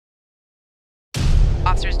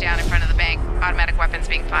Officers down in front of the bank. Automatic weapons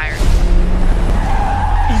being fired.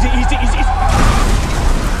 Easy, easy, easy, easy.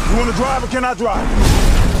 You want to drive or can I drive?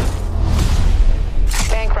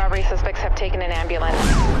 Bank robbery suspects have taken an ambulance.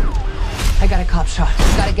 I got a cop shot.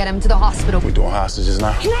 Gotta get him to the hospital. We doing hostages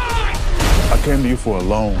now? I came to you for a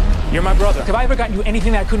loan. You're my brother. Have I ever gotten you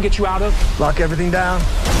anything that I couldn't get you out of? Lock everything down.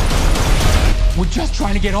 We're just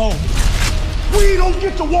trying to get home. We don't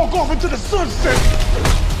get to walk off into the sunset.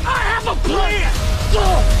 I have a plan!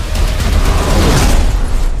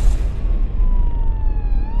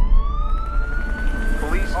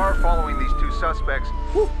 Police are following these two suspects.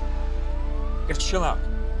 Whew. Gotta chill out.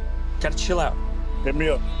 Gotta chill out. Hit me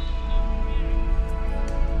up.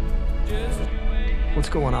 What's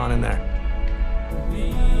going on in there?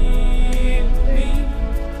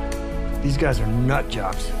 These guys are nut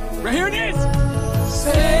jobs. Right here it is!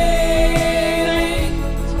 Sailing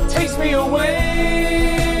takes me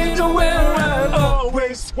away to where I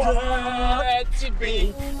always wanted to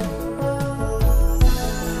be.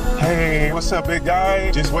 Hey, what's up, big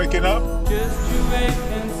guy? Just waking up?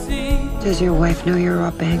 Does your wife know you're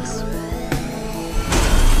Rob Banks?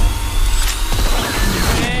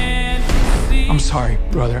 I'm sorry,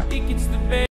 brother.